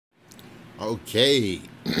Okay,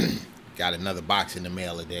 got another box in the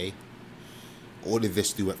mail today. Ordered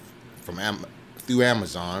this through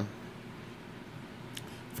Amazon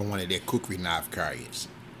from one of their Kukri knife carriers.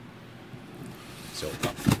 So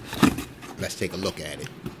let's take a look at it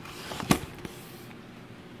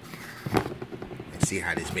and see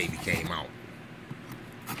how this baby came out.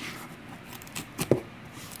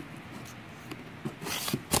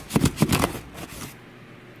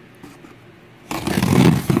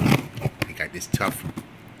 This tough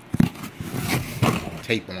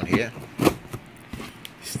tape on here.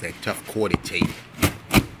 It's that tough corded tape.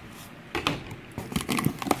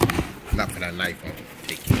 Nothing a knife won't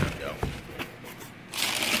take care of though.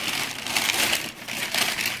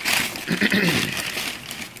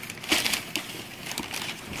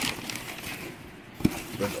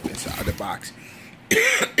 Look inside the box.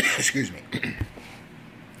 Excuse me.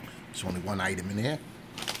 There's only one item in there.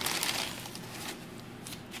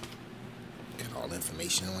 All the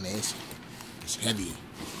information on this. It's heavy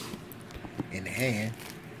in the hand.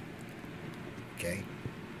 Okay.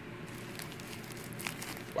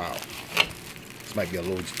 Wow. This might be a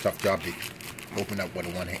little tough job to open up with a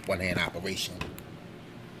one hand operation.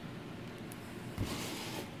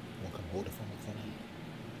 Come hold the phone for me.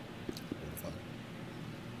 Hold the phone.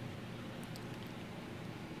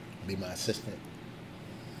 Be my assistant.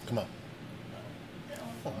 Come on.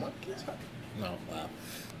 Oh my kids. No, wow.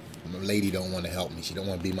 My lady don't want to help me. She don't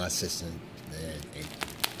want to be my assistant.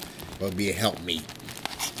 But be a help me.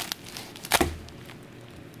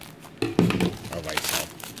 Alright, so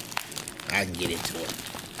I can get into it.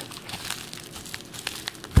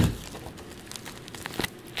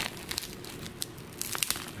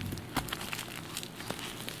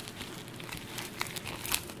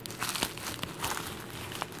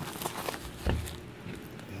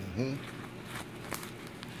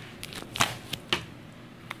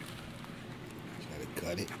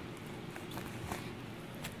 Cut it.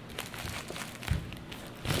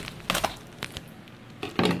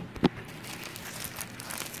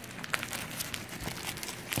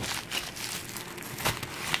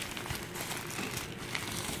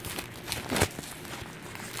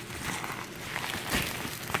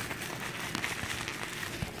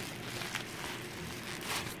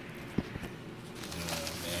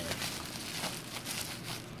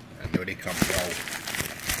 I know they come all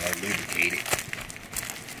lubricated.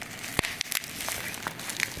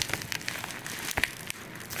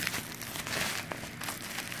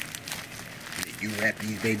 You wrap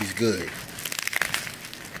these babies good.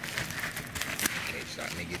 Okay,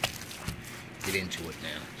 starting to get into it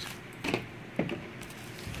now.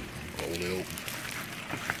 Roll it open.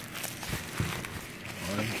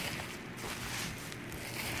 1,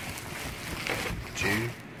 2,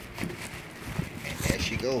 and there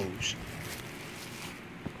she goes.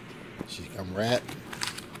 She's come wrapped.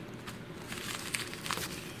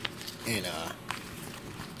 And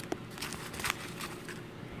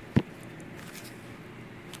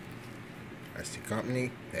that's the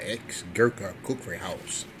company, the ex-Gurkha Kukri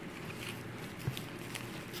House.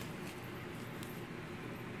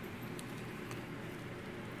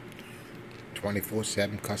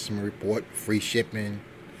 (24/7) customer report, free shipping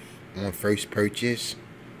on first purchase,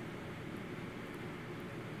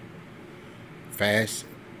 fast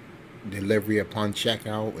delivery upon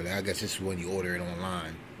checkout. Well, I guess this is when you order it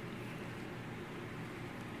online.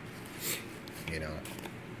 You know.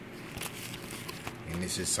 And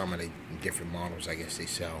this is some of the different models I guess they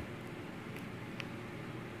sell.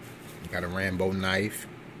 Got a Rambo knife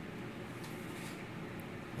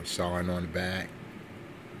with sawing on the back.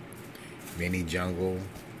 Mini jungle.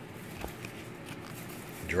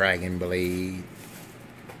 Dragon blade.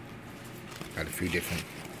 Got a few different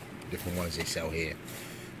ones they sell here.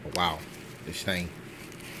 But wow, this thing.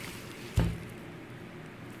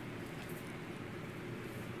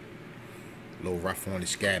 A little rough on the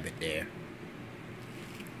scabbard there.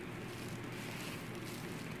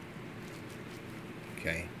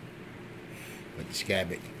 Okay, but the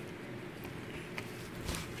scabbard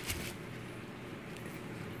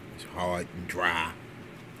is hard and dry.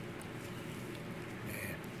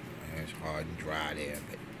 Yeah, it's hard and dry there,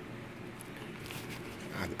 but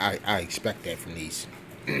I expect that from these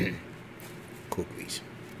Kukris.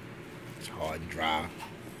 It's hard and dry.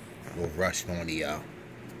 A little rust on the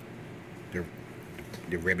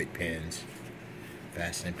rivet pins,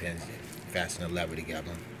 fastening pins, fasten the lever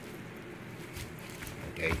together.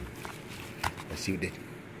 Okay, let's see what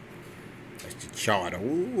that's the charter.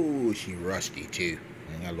 Ooh, she rusty too.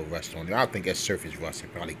 Got a little rust on there. I think that surface rust will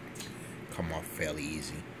probably come off fairly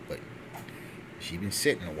easy, but she been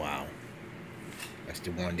sitting a while. That's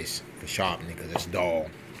the one that's for sharpening because it's dull.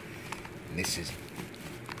 And this is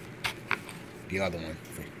the other one.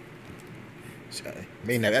 So, I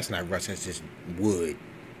mean, that's not rust, that's just wood.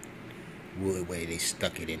 Wood where they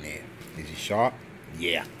stuck it in there. Is it sharp?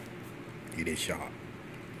 Yeah. It is sharp.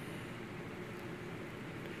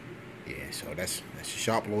 Yeah, so that's a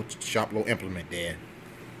sharp little implement there.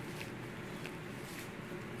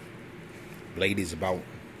 Blade is about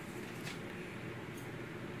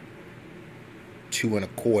 2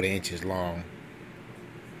 1/4 inches long.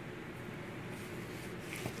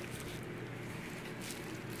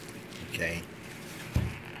 Okay.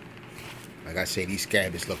 Like I say, these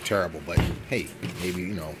scabbards look terrible, but hey, maybe,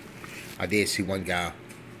 you know, I did see one guy,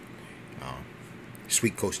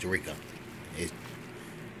 Sweet Costa Rica. He's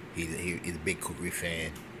a big Kukri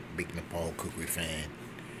fan, big Napal Kukri fan.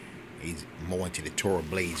 He's more into the Torah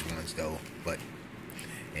Blades ones though,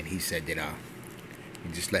 and he said that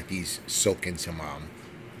you just let these soak in some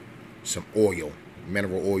oil,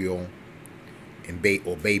 mineral oil, and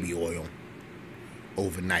baby oil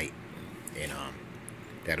overnight, and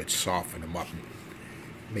that'll soften them up and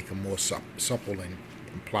make them more supple and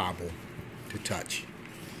pliable to touch.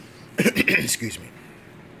 Excuse me.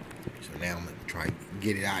 So now I'm gonna try to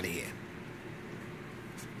get it out of here.